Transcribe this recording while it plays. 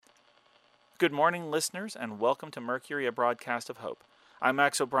Good morning, listeners, and welcome to Mercury, a broadcast of hope. I'm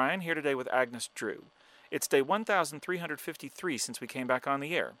Max O'Brien, here today with Agnes Drew. It's day 1353 since we came back on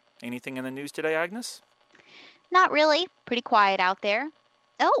the air. Anything in the news today, Agnes? Not really. Pretty quiet out there.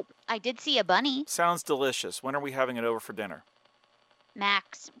 Oh, I did see a bunny. Sounds delicious. When are we having it over for dinner?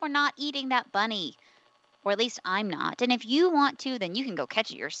 Max, we're not eating that bunny. Or at least I'm not. And if you want to, then you can go catch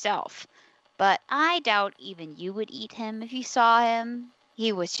it yourself. But I doubt even you would eat him if you saw him.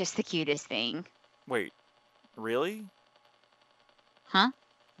 He was just the cutest thing. Wait, really? Huh?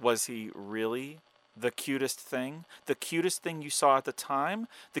 Was he really the cutest thing? The cutest thing you saw at the time?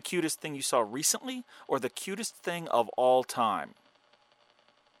 The cutest thing you saw recently? Or the cutest thing of all time?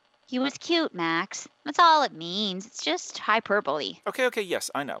 He was cute, Max. That's all it means. It's just hyperbole. Okay, yes,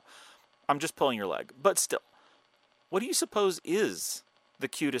 I know. I'm just pulling your leg. But still, what do you suppose is the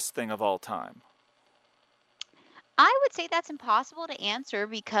cutest thing of all time? I would say that's impossible to answer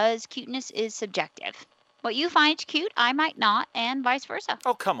because cuteness is subjective. What you find cute, I might not, and vice versa.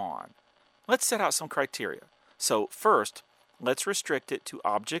 Oh, come on. Let's set out some criteria. So, first, let's restrict it to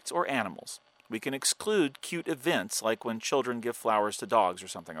objects or animals. We can exclude cute events like when children give flowers to dogs or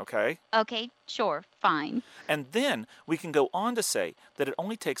something, okay? Okay, sure, fine. And then we can go on to say that it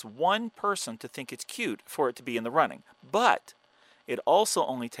only takes one person to think it's cute for it to be in the running. But it also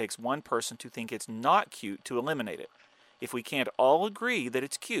only takes one person to think it's not cute to eliminate it. If we can't all agree that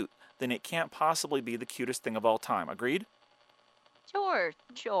it's cute, then it can't possibly be the cutest thing of all time. Agreed? Sure.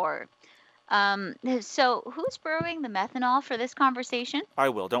 So who's brewing the methanol for this conversation? I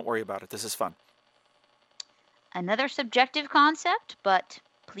will. Don't worry about it. This is fun. Another subjective concept, but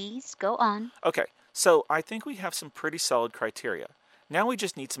please go on. Okay, so I think we have some pretty solid criteria. Now we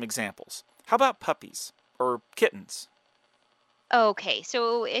just need some examples. How about puppies? Or kittens? Okay,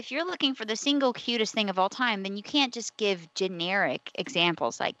 so if you're looking for the single cutest thing of all time, then you can't just give generic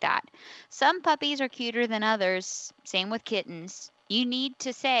examples like that. Some puppies are cuter than others, same with kittens. You need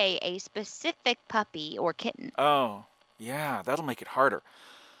to say a specific puppy or kitten. Oh, yeah, that'll make it harder.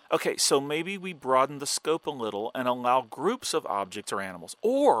 Okay, so maybe we broaden the scope a little and allow groups of objects or animals.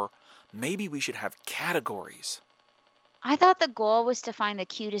 Or maybe we should have categories. I thought the goal was to find the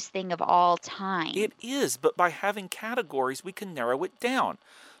cutest thing of all time. It is, but by having categories, we can narrow it down.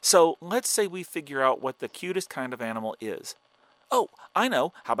 So let's say we figure out what the cutest kind of animal is. Oh, I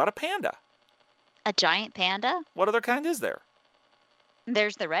know. How about a panda? A giant panda? What other kind is there?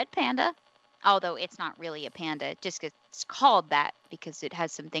 There's the red panda, although it's not really a panda. It just gets called that because it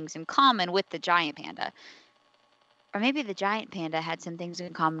has some things in common with the giant panda. Or maybe the giant panda had some things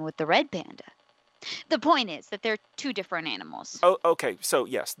in common with the red panda. The point is that they're two different animals. Oh, okay, so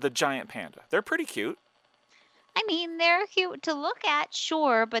yes, the giant panda. They're pretty cute. I mean, they're cute to look at,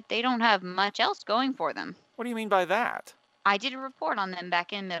 sure, but they don't have much else going for them. What do you mean by that? I did a report on them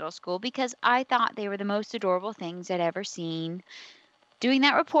back in middle school because I thought they were the most adorable things I'd ever seen. Doing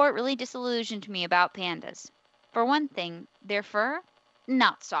that report really disillusioned me about pandas. For one thing, their fur,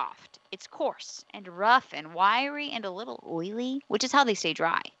 not soft. It's coarse and rough and wiry and a little oily, which is how they stay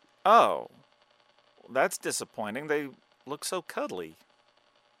dry. Oh, that's disappointing. They look so cuddly.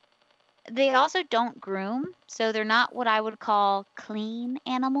 They also don't groom, so they're not what I would call clean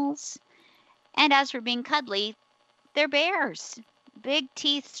animals. And as for being cuddly, they're bears. Big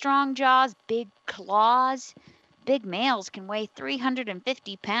teeth, strong jaws, big claws. Big males can weigh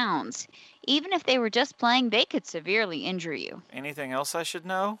 350 pounds. Even if they were just playing, they could severely injure you. Anything else I should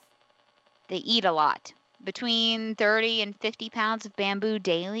know? They eat a lot, between 30 and 50 pounds of bamboo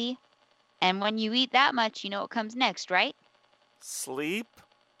daily. And when you eat that much, you know what comes next, right? Sleep?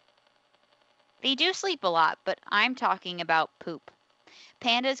 They do sleep a lot, but I'm talking about poop.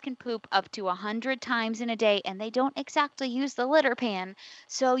 Pandas can poop up to 100 times in a day, and they don't exactly use the litter pan.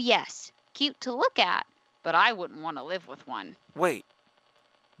 So yes, cute to look at, but I wouldn't want to live with one. Wait,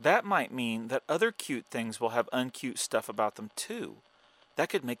 that might mean that other cute things will have uncute stuff about them too. That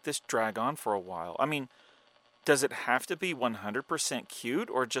could make this drag on for a while. I mean, does it have to be 100% cute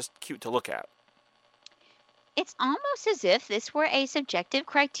or just cute to look at? It's almost as if this were a subjective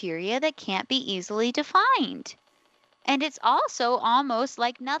criteria that can't be easily defined. And it's also almost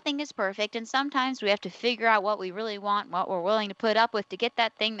like nothing is perfect, and sometimes we have to figure out what we really want, what we're willing to put up with to get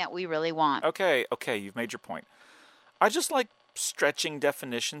that thing that we really want. Okay, you've made your point. I just like stretching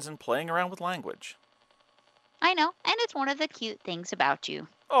definitions and playing around with language. I know, and it's one of the cute things about you.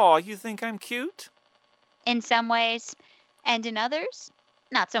 Aw, you think I'm cute? In some ways, and in others,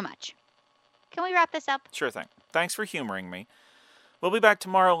 not so much. Can we wrap this up? Sure thing. Thanks for humoring me. We'll be back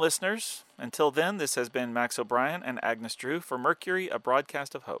tomorrow, listeners. Until then, this has been Max O'Brien and Agnes Drew for Mercury, a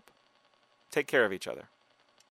broadcast of hope. Take care of each other.